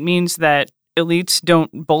aisle. It means that elites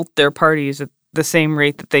don't bolt their parties at the same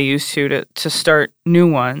rate that they used to start new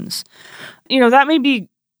ones. That may be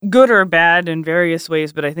good or bad in various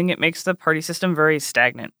ways, but I think it makes the party system very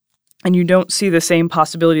stagnant. And you don't see the same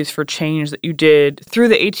possibilities for change that you did through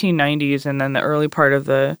the 1890s and then the early part of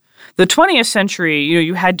the 20th century.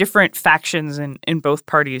 You had different factions in both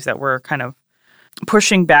parties that were kind of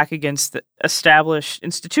pushing back against the established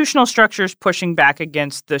institutional structures, pushing back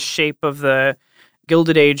against the shape of the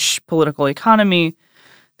Gilded Age political economy,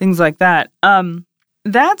 things like that.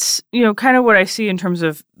 That's, kind of what I see in terms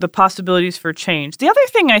of the possibilities for change. The other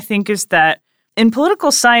thing I think is that in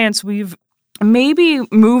political science, we've maybe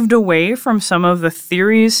moved away from some of the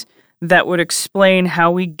theories that would explain how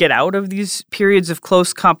we get out of these periods of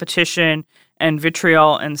close competition and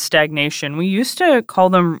vitriol and stagnation. We used to call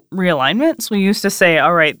them realignments. We used to say,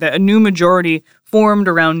 all right, a new majority formed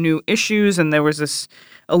around new issues, and there was this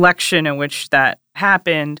election in which that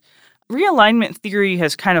happened. Realignment theory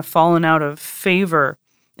has kind of fallen out of favor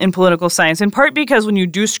in political science, in part because when you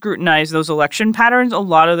do scrutinize those election patterns, a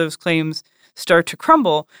lot of those claims start to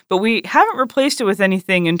crumble. But we haven't replaced it with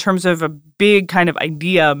anything in terms of a big kind of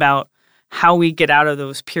idea about how we get out of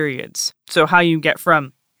those periods. So how you get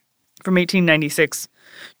from from 1896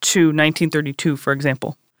 to 1932, for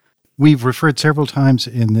example. We've referred several times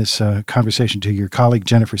in this conversation to your colleague,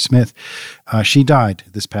 Jennifer Smith. She died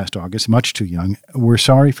this past August, much too young. We're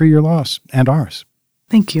sorry for your loss and ours.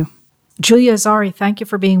 Thank you. Julia Azari, thank you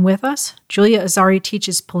for being with us. Julia Azari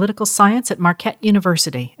teaches political science at Marquette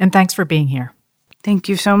University, and thanks for being here. Thank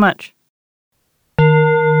you so much.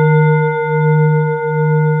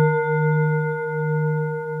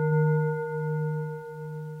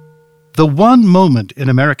 The one moment in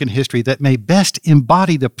American history that may best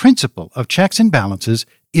embody the principle of checks and balances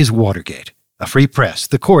is Watergate. A free press,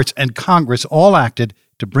 the courts, and Congress all acted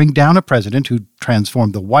to bring down a president who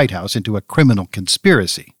transformed the White House into a criminal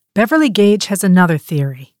conspiracy. Beverly Gage has another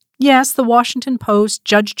theory. Yes, the Washington Post,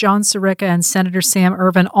 Judge John Sirica, and Senator Sam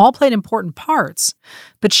Ervin all played important parts,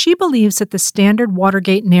 but she believes that the standard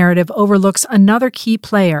Watergate narrative overlooks another key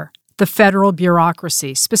player, the federal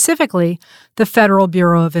bureaucracy, specifically the Federal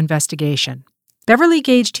Bureau of Investigation. Beverly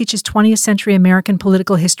Gage teaches 20th century American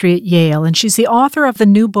political history at Yale, and she's the author of the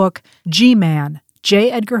new book, G-Man,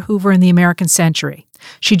 J. Edgar Hoover in the American Century.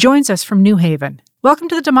 She joins us from New Haven. Welcome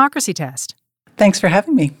to the Democracy Test. Thanks for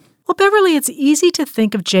having me. Well, Beverly, it's easy to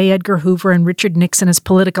think of J. Edgar Hoover and Richard Nixon as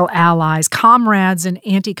political allies, comrades in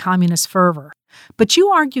anti-communist fervor. But you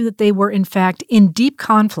argue that they were, in fact, in deep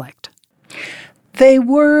conflict. They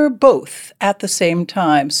were both at the same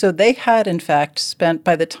time. So they had, in fact, spent,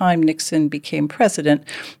 by the time Nixon became president,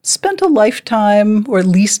 spent a lifetime, or at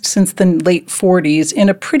least since the late 40s, in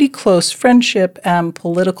a pretty close friendship and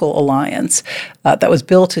political alliance that was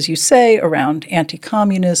built, as you say, around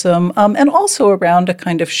anti-communism and also around a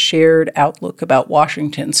kind of shared outlook about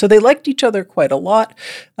Washington. So they liked each other quite a lot.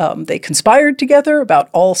 They conspired together about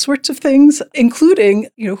all sorts of things, including,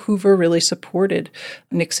 Hoover really supported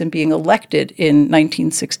Nixon being elected in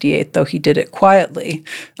 1968, though he did it quietly.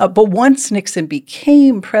 But once Nixon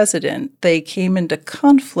became president, they came into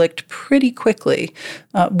conflict pretty quickly.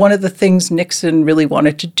 One of the things Nixon really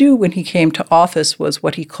wanted to do when he came to office was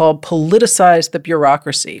what he called politicize the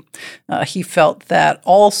bureaucracy. He felt that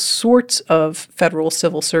all sorts of federal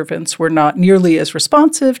civil servants were not nearly as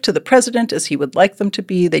responsive to the president as he would like them to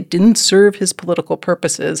be. They didn't serve his political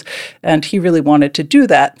purposes, and he really wanted to do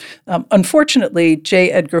that. Unfortunately,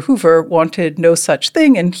 J. Edgar Hoover wanted no such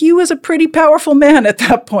thing, and he was a pretty powerful man at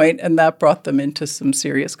that point, and that brought them into some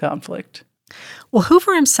serious conflict. Well,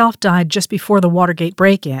 Hoover himself died just before the Watergate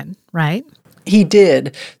break-in, right? He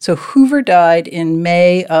did. So Hoover died in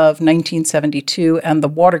May of 1972, and the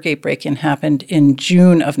Watergate break-in happened in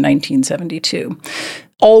June of 1972.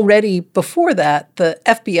 Already before that, the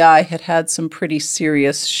FBI had had some pretty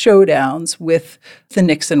serious showdowns with the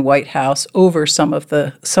Nixon White House over some of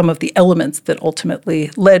the elements that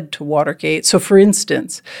ultimately led to Watergate. So, for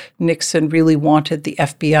instance, Nixon really wanted the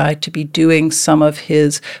FBI to be doing some of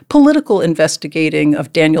his political investigating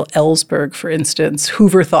of Daniel Ellsberg, for instance.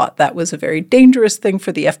 Hoover thought that was a very dangerous thing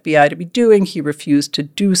for the FBI to be doing. He refused to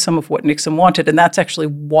do some of what Nixon wanted, and that's actually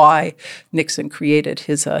why Nixon created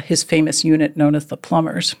his famous unit known as the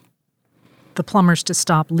Plumbers. The plumbers to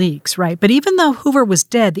stop leaks, right? But even though Hoover was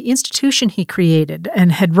dead, the institution he created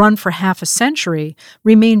and had run for half a century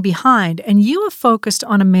remained behind. And you have focused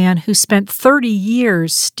on a man who spent 30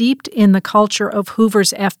 years steeped in the culture of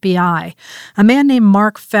Hoover's FBI, a man named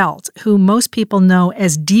Mark Felt, who most people know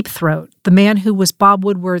as Deep Throat, the man who was Bob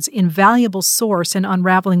Woodward's invaluable source in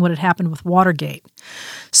unraveling what had happened with Watergate.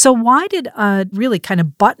 So why did a really kind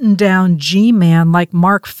of button-down G-man like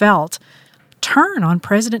Mark Felt turn on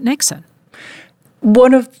President Nixon?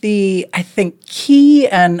 One of the, I think, key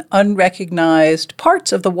and unrecognized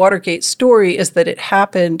parts of the Watergate story is that it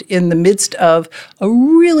happened in the midst of a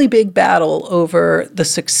really big battle over the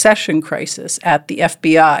succession crisis at the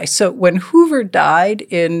FBI. So when Hoover died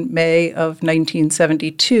in May of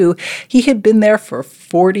 1972, he had been there for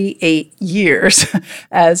 48 years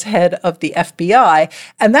as head of the FBI.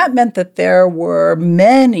 And that meant that there were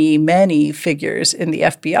many, many figures in the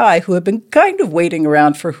FBI who had been kind of waiting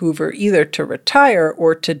around for Hoover either to retire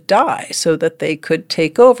or to die so that they could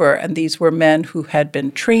take over. And these were men who had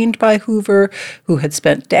been trained by Hoover, who had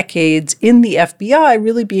spent decades in the FBI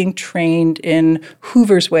really being trained in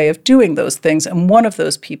Hoover's way of doing those things. And one of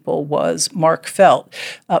those people was Mark Felt.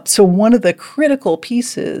 So one of the critical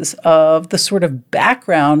pieces of the sort of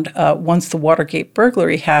background once the Watergate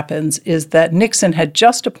burglary happens is that Nixon had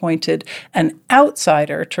just appointed an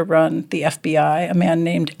outsider to run the FBI, a man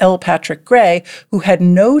named L. Patrick Gray, who had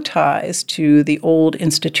no ties to the old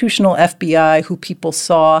institutional FBI, who people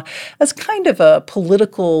saw as kind of a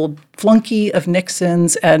political flunky of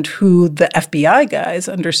Nixon's, and who the FBI guys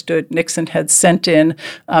understood Nixon had sent in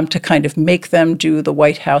to kind of make them do the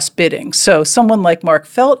White House bidding. So someone like Mark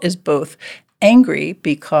Felt is both angry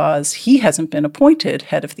because he hasn't been appointed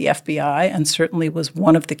head of the FBI and certainly was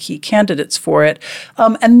one of the key candidates for it,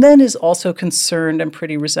 and then is also concerned and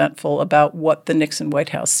pretty resentful about what the Nixon White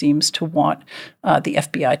House seems to want the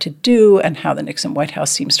FBI to do and how the Nixon White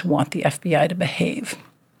House seems to want the FBI to behave.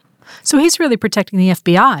 So he's really protecting the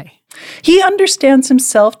FBI. He understands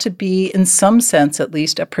himself to be, in some sense at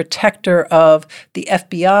least, a protector of the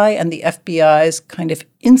FBI and the FBI's kind of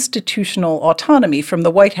institutional autonomy from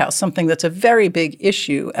the White House, something that's a very big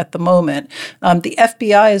issue at the moment. The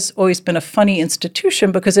FBI has always been a funny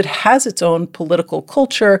institution because it has its own political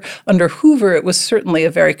culture. Under Hoover, it was certainly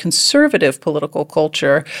a very conservative political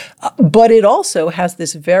culture, but it also has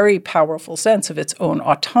this very powerful sense of its own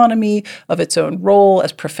autonomy, of its own role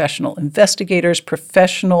as professional investigators,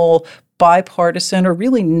 professional bipartisan or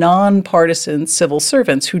really nonpartisan civil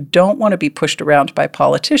servants who don't want to be pushed around by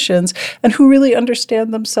politicians and who really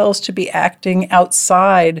understand themselves to be acting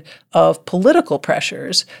outside of political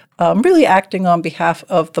pressures, really acting on behalf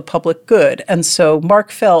of the public good. And so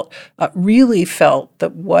Mark Felt really felt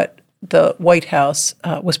that what the White House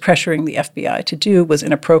was pressuring the FBI to do was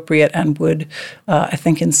inappropriate and would, I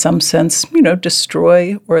think in some sense,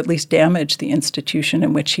 destroy or at least damage the institution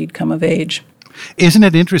in which he'd come of age. Isn't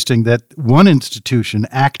it interesting that one institution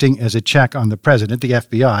acting as a check on the president, the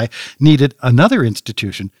FBI, needed another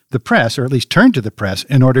institution, the press, or at least turned to the press,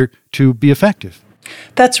 in order to be effective?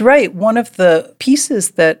 That's right. One of the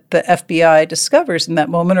pieces that the FBI discovers in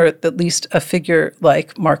that moment, or at least a figure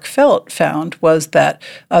like Mark Felt found, was that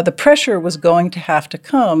the pressure was going to have to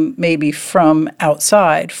come maybe from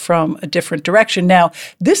outside, from a different direction. Now,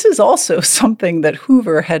 this is also something that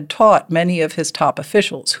Hoover had taught many of his top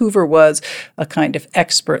officials. Hoover was a kind of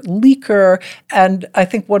expert leaker, and I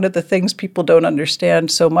think one of the things people don't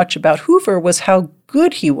understand so much about Hoover was how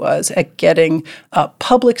good he was at getting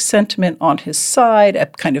public sentiment on his side,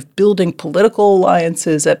 at kind of building political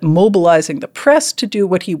alliances, at mobilizing the press to do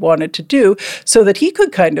what he wanted to do, so that he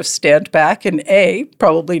could kind of stand back and A,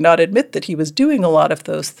 probably not admit that he was doing a lot of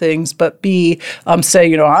those things, but B,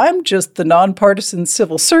 say, I'm just the nonpartisan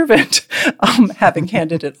civil servant, having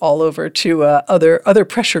handed it all over to other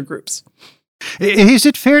pressure groups. Is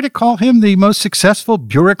it fair to call him the most successful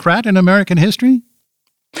bureaucrat in American history?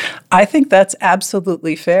 I think that's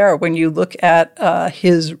absolutely fair. When you look at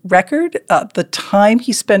his record, the time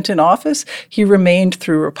he spent in office, he remained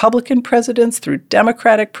through Republican presidents, through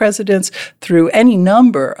Democratic presidents, through any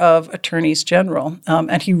number of attorneys general.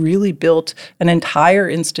 And he really built an entire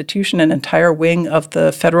institution, an entire wing of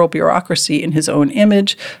the federal bureaucracy in his own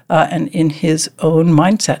image and in his own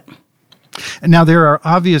mindset. Now, there are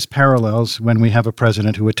obvious parallels when we have a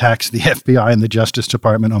president who attacks the FBI and the Justice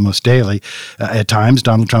Department almost daily. At times,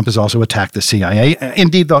 Donald Trump has also attacked the CIA,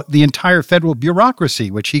 indeed the entire federal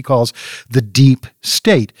bureaucracy, which he calls the deep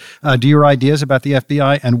state. Do your ideas about the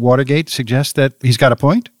FBI and Watergate suggest that he's got a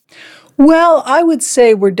point? Well, I would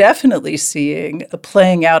say we're definitely seeing a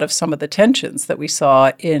playing out of some of the tensions that we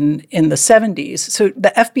saw in the 70s. So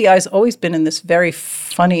the FBI has always been in this very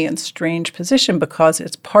funny and strange position because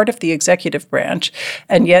it's part of the executive branch,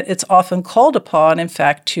 and yet it's often called upon, in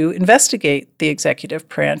fact, to investigate the executive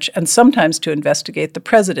branch and sometimes to investigate the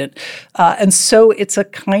president. And so it's a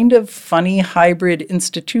kind of funny hybrid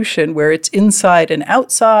institution where it's inside and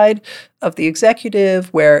outside of the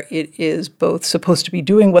executive, where it is both supposed to be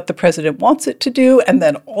doing what the president wants it to do and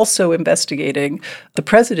then also investigating the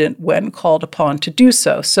president when called upon to do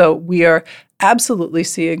so. So we are absolutely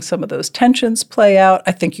seeing some of those tensions play out.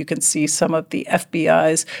 I think you can see some of the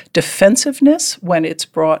FBI's defensiveness when it's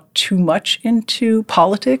brought too much into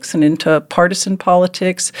politics and into partisan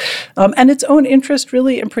politics, and its own interest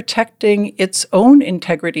really in protecting its own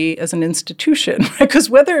integrity as an institution. Because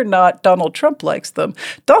whether or not Donald Trump likes them,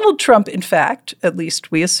 Donald Trump, in fact, at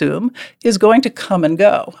least we assume, is going to come and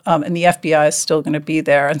go, and the FBI is still going to be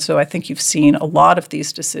there. And so I think you've seen a lot of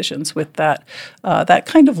these decisions with that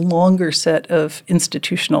kind of longer set of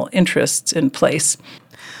institutional interests in place.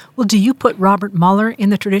 Well, do you put Robert Mueller in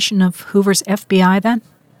the tradition of Hoover's FBI then?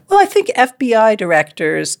 Well, I think FBI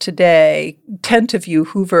directors today tend to view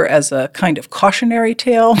Hoover as a kind of cautionary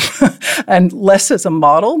tale and less as a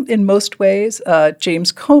model in most ways.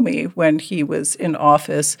 James Comey, when he was in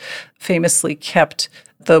office, famously kept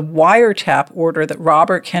the wiretap order that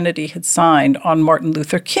Robert Kennedy had signed on Martin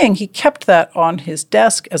Luther King. He kept that on his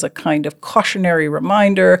desk as a kind of cautionary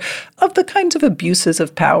reminder of the kinds of abuses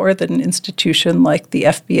of power that an institution like the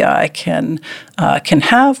FBI can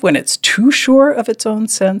have when it's too sure of its own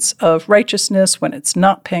sense of righteousness, when it's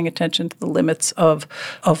not paying attention to the limits of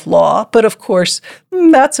law. But of course,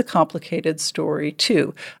 that's a complicated story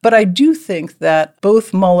too. But I do think that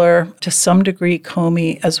both Mueller, to some degree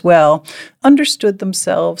Comey as well, understood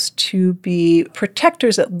themselves to be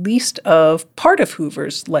protectors at least of part of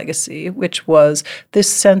Hoover's legacy, which was this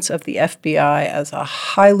sense of the FBI as a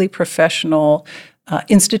highly professional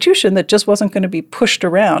institution that just wasn't going to be pushed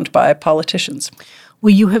around by politicians. Well,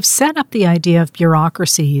 you have set up the idea of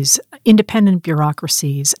bureaucracies, independent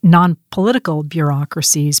bureaucracies, non-political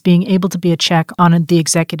bureaucracies, being able to be a check on the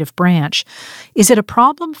executive branch. Is it a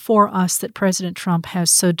problem for us that President Trump has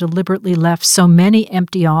so deliberately left so many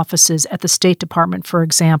empty offices at the State Department, for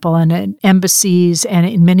example, and in embassies and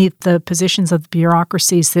in many of the positions of the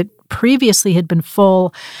bureaucracies that previously had been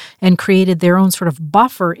full and created their own sort of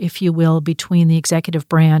buffer, if you will, between the executive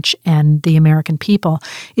branch and the American people?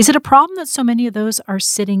 Is it a problem that so many of those are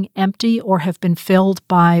sitting empty or have been filled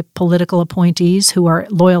by political appointees who are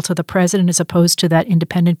loyal to the president as opposed to that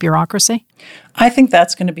independent bureaucracy? I think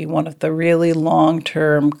that's going to be one of the really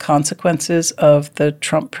long-term consequences of the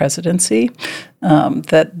Trump presidency,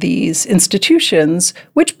 that these institutions,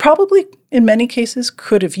 which probably in many cases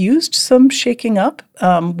could have used some shaking up.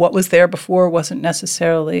 What was there before wasn't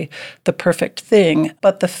necessarily the perfect thing,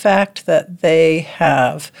 but the fact that they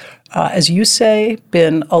have, as you say,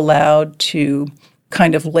 been allowed to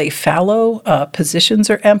kind of lay fallow, positions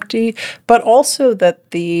are empty, but also that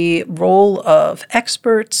the role of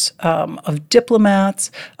experts, of diplomats,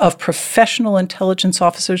 of professional intelligence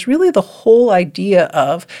officers, really the whole idea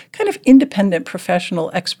of kind of independent professional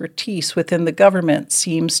expertise within the government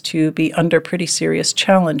seems to be under pretty serious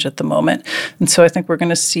challenge at the moment. And so I think we're going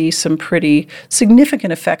to see some pretty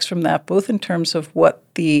significant effects from that, both in terms of what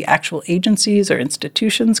the actual agencies or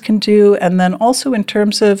institutions can do, and then also in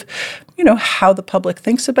terms of, how the public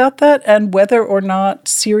thinks about that and whether or not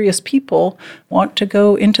serious people want to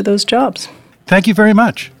go into those jobs. Thank you very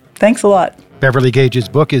much. Thanks a lot. Beverly Gage's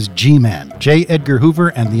book is G-Man, J. Edgar Hoover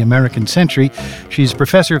and the American Century. She's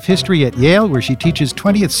professor of history at Yale, where she teaches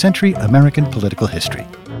 20th century American political history.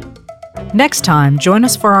 Next time, join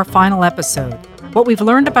us for our final episode. What we've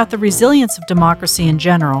learned about the resilience of democracy in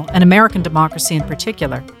general, and American democracy in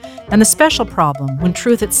particular, and the special problem when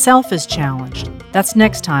truth itself is challenged. That's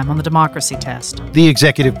next time on The Democracy Test. The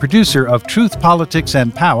executive producer of Truth, Politics,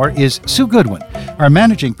 and Power is Sue Goodwin. Our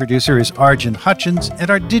managing producer is Arjun Hutchins, and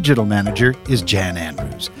our digital manager is Jan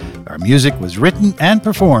Andrews. Our music was written and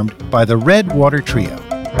performed by the Red Water Trio.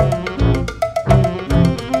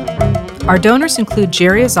 Our donors include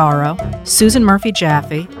Jerry Azzaro, Susan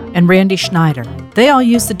Murphy-Jaffe, and Randy Schneider. They all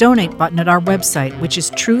use the donate button at our website, which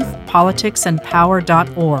is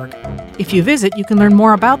truthpoliticsandpower.org. If you visit, you can learn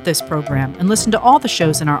more about this program and listen to all the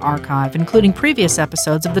shows in our archive, including previous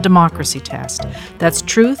episodes of The Democracy Test. That's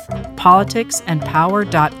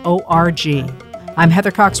truthpoliticsandpower.org. I'm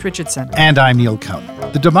Heather Cox Richardson. And I'm Neil Cohn.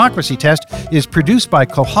 The Democracy Test is produced by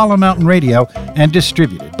Kohala Mountain Radio and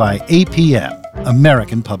distributed by APM,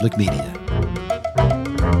 American Public Media.